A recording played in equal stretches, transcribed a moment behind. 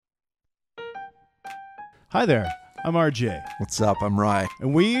Hi there, I'm RJ. What's up? I'm Rye.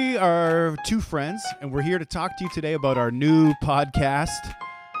 And we are two friends, and we're here to talk to you today about our new podcast,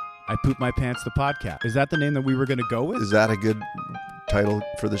 I Poop My Pants, the podcast. Is that the name that we were going to go with? Is that a good title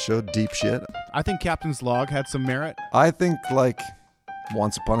for the show? Deep shit? I think Captain's Log had some merit. I think,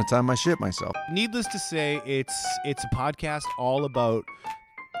 once upon a time I shit myself. Needless to say, it's a podcast all about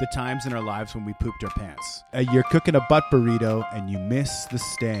the times in our lives when we pooped our pants. You're cooking a butt burrito, and you miss the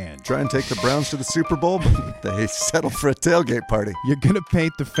stand. Try and take the Browns to the Super Bowl, but they settle for a tailgate party. You're going to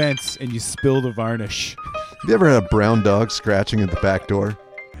paint the fence, and you spill the varnish. Have you ever had a brown dog scratching at the back door?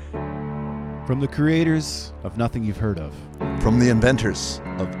 From the creators of Nothing You've Heard Of. From the inventors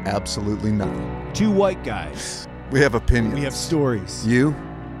of absolutely nothing. Two white guys. We have opinions. We have stories. You,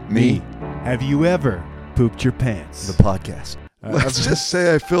 me, Have you ever pooped your pants? the podcast. Let's just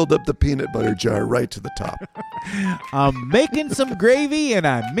say I filled up the peanut butter jar right to the top. I'm making some gravy and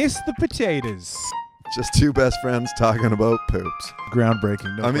I miss the potatoes. Just two best friends talking about poops.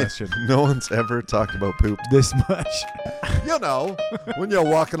 Groundbreaking, no question. No one's ever talked about poop. This much. You know, when you're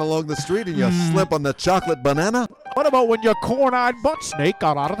walking along the street and you slip on the chocolate banana. What about when your corn-eyed butt snake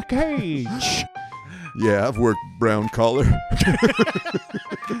got out of the cage? Yeah, I've worked brown collar.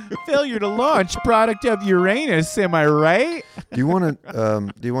 Failure to launch, product of Uranus, am I right? Do you want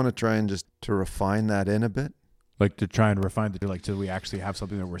to try and just to refine that in a bit? Like to try and refine the till we actually have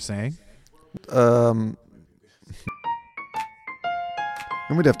something that we're saying? And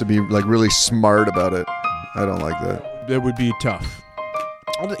we'd have to be really smart about it. I don't like that. That would be tough.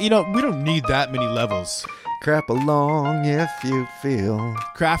 You know, we don't need that many levels. Crap along if you feel.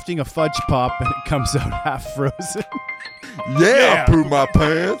 Crafting a fudge pop and it comes out half frozen. Yeah, poop my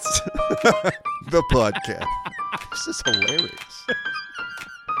pants. The podcast. This is hilarious.